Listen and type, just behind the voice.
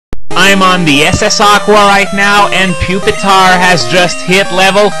I'm on the SS Aqua right now, and Pupitar has just hit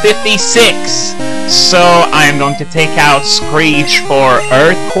level 56. So I'm going to take out Screech for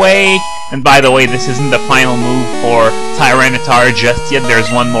Earthquake. And by the way, this isn't the final move for Tyranitar just yet. There's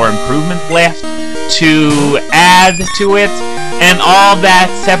one more improvement left to add to it. And all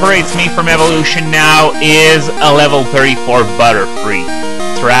that separates me from evolution now is a level 34 Butterfree.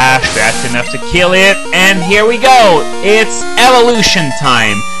 Trash, that's enough to kill it. And here we go! It's evolution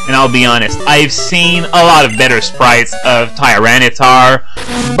time! And I'll be honest, I've seen a lot of better sprites of Tyranitar,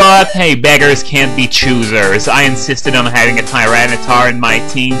 but hey, beggars can't be choosers. I insisted on having a Tyranitar in my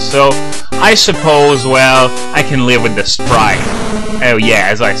team, so I suppose, well, I can live with the sprite. Oh yeah,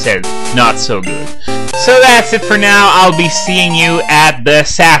 as I said, not so good. So that's it for now. I'll be seeing you at the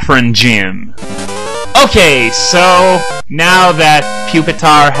Saffron Gym. Okay, so now that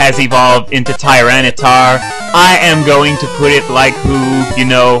Pupitar has evolved into Tyranitar, I am going to put it like who, you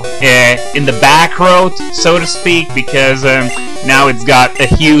know, in the back row, so to speak, because now it's got a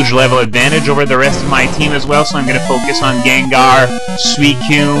huge level advantage over the rest of my team as well, so I'm going to focus on Gengar,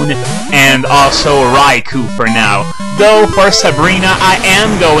 Suicune, and also Raikou for now. Though for Sabrina, I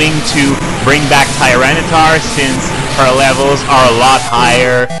am going to bring back Tyranitar since her levels are a lot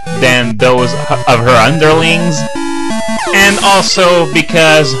higher than those of her underlings. And also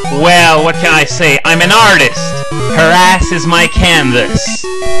because, well, what can I say? I'm an artist. Her ass is my canvas.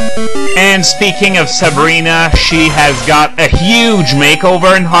 And speaking of Sabrina, she has got a huge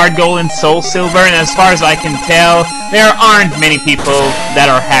makeover in Hard Gold and Soul Silver, and as far as I can tell, there aren't many people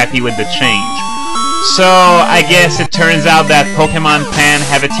that are happy with the change. So, I guess it turns out that Pokemon Pan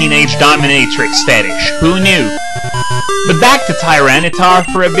have a teenage dominatrix fetish. Who knew? But back to Tyranitar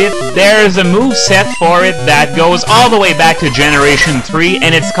for a bit, there's a moveset for it that goes all the way back to Generation 3,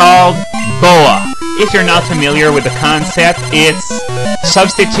 and it's called BOOOOO. If you're not familiar with the concept, it's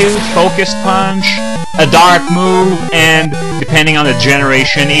Substitute, Focus Punch, a Dark move, and depending on the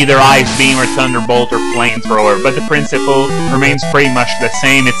generation, either Ice Beam or Thunderbolt or Flamethrower, but the principle remains pretty much the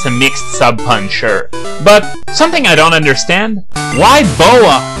same. It's a mixed sub-puncher. But something I don't understand, why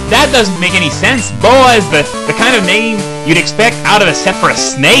BOOOOO? That doesn't make any sense. BOOOOO is the kind of name you'd expect out of a set for a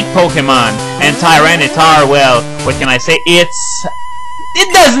snake Pokemon, and Tyranitar, well, what can I say? It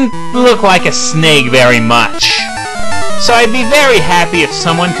doesn't look like a snake very much. So I'd be very happy if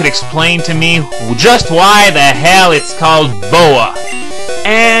someone could explain to me just why the hell it's called BOOOOO.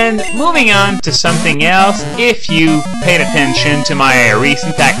 And moving on to something else, if you paid attention to my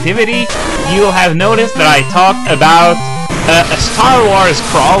recent activity, you'll have noticed that I talked about a Star Wars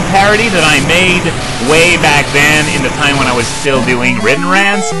Crawl parody that I made way back then in the time when I was still doing Written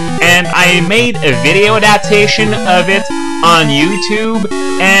Rants, and I made a video adaptation of it on YouTube,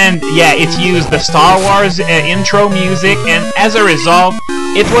 and yeah, it used the Star Wars intro music, and as a result,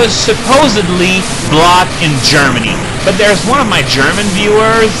 it was supposedly blocked in Germany. But there's one of my German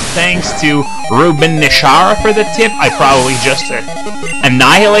viewers, thanks to Ruben Nishara for the tip. I probably just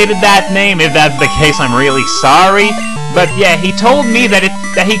annihilated that name. If that's the case, I'm really sorry. But yeah, he told me that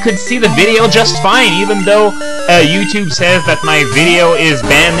he could see the video just fine, even though YouTube says that my video is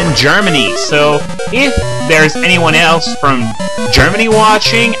banned in Germany. So if there's anyone else from Germany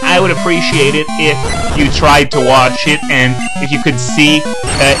watching, I would appreciate it if you tried to watch it and if you could see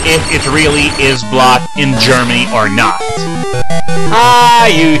if it really is blocked in Germany or not. Ah,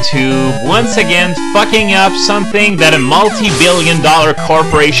 YouTube, once again fucking up something that a multi-billion-dollar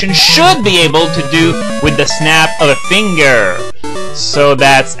corporation should be able to do with the snap of a finger. So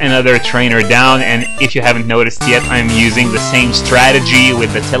that's another trainer down, and if you haven't noticed yet, I'm using the same strategy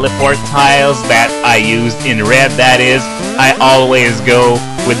with the teleport tiles that I used in red. That is, I always go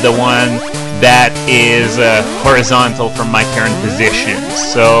with the one that is horizontal from my current position.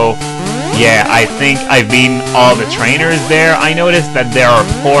 So yeah, I think I've beaten all the trainers there. I noticed that there are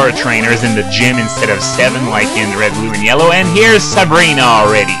 4 trainers in the gym instead of 7 like in red, blue, and yellow, and here's Sabrina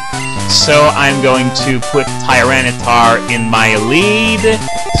already. So I'm going to put Tyranitar in my lead,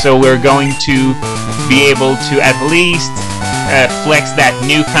 so we're going to be able to at least flex that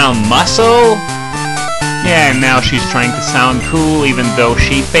newfound muscle. Yeah, and now she's trying to sound cool even though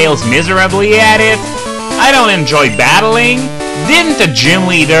she fails miserably at it. I don't enjoy battling. Didn't a gym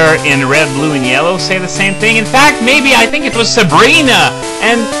leader in red, blue, and yellow say the same thing? In fact, maybe I think it was Sabrina.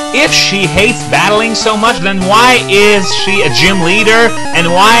 And if she hates battling so much, then why is she a gym leader? And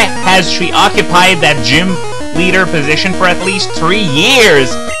why has she occupied that gym leader position for at least 3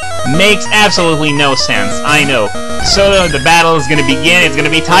 years? Makes absolutely no sense, I know. So the battle is going to begin. It's going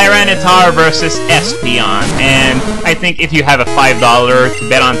to be Tyranitar versus Espeon. And I think if you have a $5 to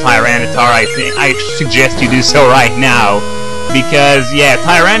bet on Tyranitar, I suggest you do so right now. because, yeah,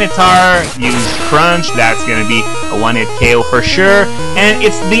 Tyranitar used Crunch, that's gonna be a one-hit KO for sure, and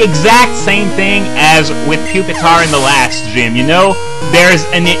it's the exact same thing as with Pupitar in the last gym, you know? There's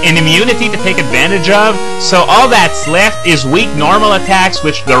an immunity to take advantage of, so all that's left is weak normal attacks,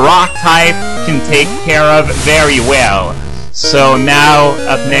 which the Rock type can take care of very well. So now,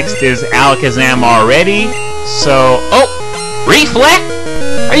 up next is Alakazam already, so... oh! Reflect?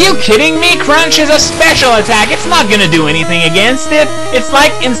 Are you kidding me? Crunch is a special attack. It's not gonna do anything against it. It's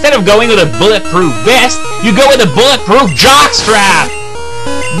like, instead of going with a bulletproof vest, you go with a bulletproof jockstrap.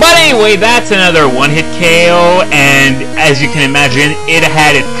 But anyway, that's another one-hit KO, and as you can imagine, it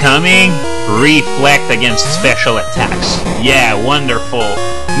had it coming. Reflect against special attacks. Yeah, wonderful.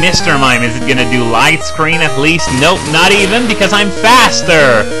 Mr. Mime, is it gonna do light screen at least? Nope, not even, because I'm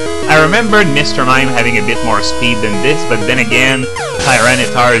faster. I remembered Mr. Mime having a bit more speed than this, but then again,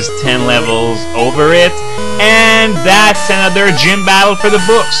 Tyranitar is 10 levels over it, and that's another gym battle for the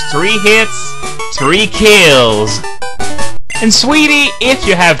books. 3 hits, 3 kills. And sweetie, if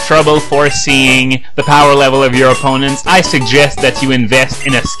you have trouble foreseeing the power level of your opponents, I suggest that you invest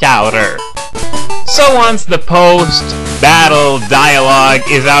in a scouter. So once the post-battle dialogue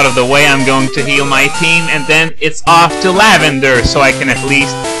is out of the way, I'm going to heal my team, and then it's off to Lavender, so I can at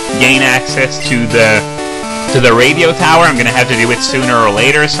least gain access to the radio tower. I'm gonna have to do it sooner or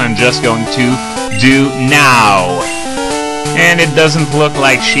later, so I'm just going to do now. And it doesn't look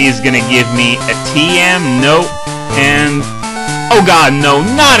like she's gonna give me a TM, nope, and... oh god, no,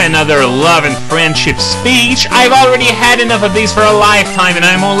 not another love and friendship speech! I've already had enough of these for a lifetime, and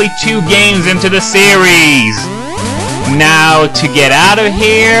I'm only 2 games into the series! Now, to get out of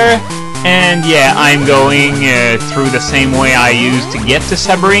here... and yeah, I'm going through the same way I used to get to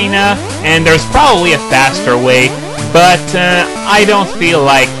Sabrina, and there's probably a faster way, but I don't feel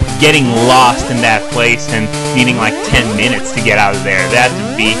like getting lost in that place and needing like 10 minutes to get out of there. That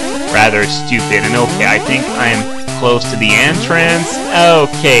would be rather stupid. And okay, I think I'm close to the entrance.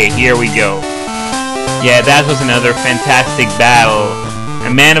 Okay, here we go. Yeah, that was another fantastic battle. A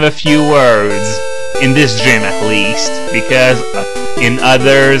man of a few words, in this gym at least, because in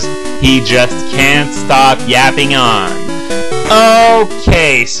others, he just can't stop yapping on.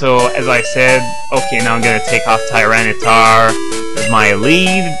 Okay, so as I said, okay, now I'm gonna take off Tyranitar as my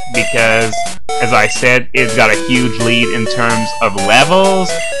lead, because, as I said, it's got a huge lead in terms of levels,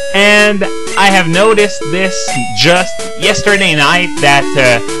 and I have noticed this just yesterday night that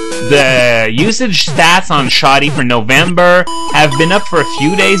the usage stats on Shoddy for November have been up for a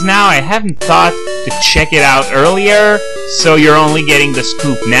few days now. I haven't thought to check it out earlier, so you're only getting the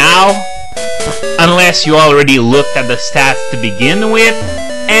scoop now, unless you already looked at the stats to begin with.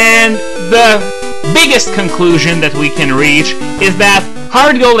 And the biggest conclusion that we can reach is that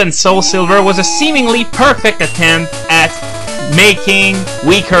Hard Gold and Soul Silver was a seemingly perfect attempt at making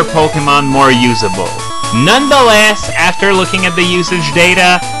weaker Pokémon more usable. Nonetheless, after looking at the usage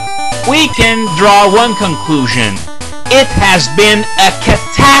data, we can draw one conclusion. It has been a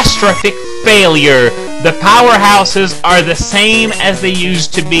catastrophic failure. The powerhouses are the same as they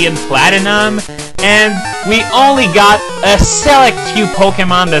used to be in Platinum, and we only got a select few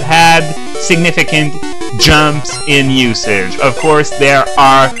Pokemon that had significant jumps in usage. Of course, there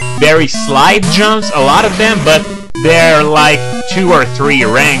are very slight jumps, a lot of them, but they're like 2 or 3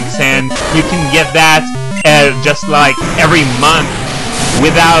 ranks, and you can get that just like every month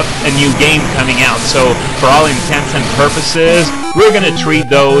without a new game coming out. So for all intents and purposes, we're gonna treat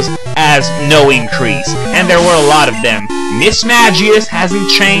those as no increase. And there were a lot of them. Mismagius hasn't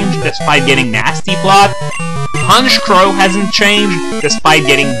changed despite getting Nasty Plot. Punchcrow hasn't changed despite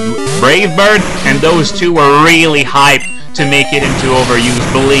getting Brave Bird, and those two were really hyped to make it into overuse,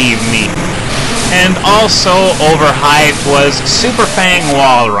 believe me. And also overhyped was Super Fang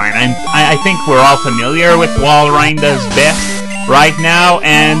Walrein. I think we're all familiar with Walrein does best right now,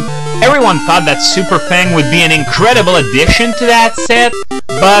 and everyone thought that Super Fang would be an incredible addition to that set,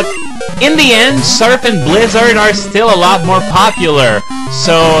 but in the end, Surf and Blizzard are still a lot more popular,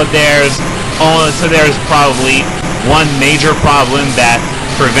 so there's probably one major problem that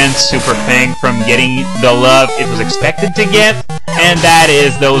prevents Super Fang from getting the love it was expected to get, and that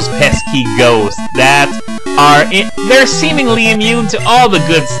is those pesky ghosts that they're seemingly immune to all the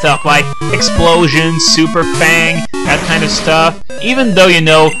good stuff like Explosion, Super Fang, that kind of stuff. Even though, you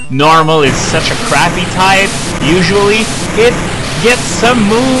know, Normal is such a crappy type, usually it gets some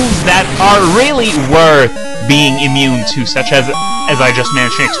moves that are really worth being immune to, such as I just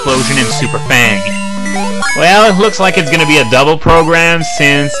mentioned, Explosion and Super Fang. Well, it looks like it's gonna be a double program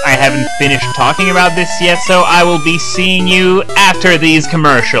since I haven't finished talking about this yet, so I will be seeing you after these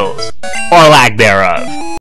commercials. Or lack thereof.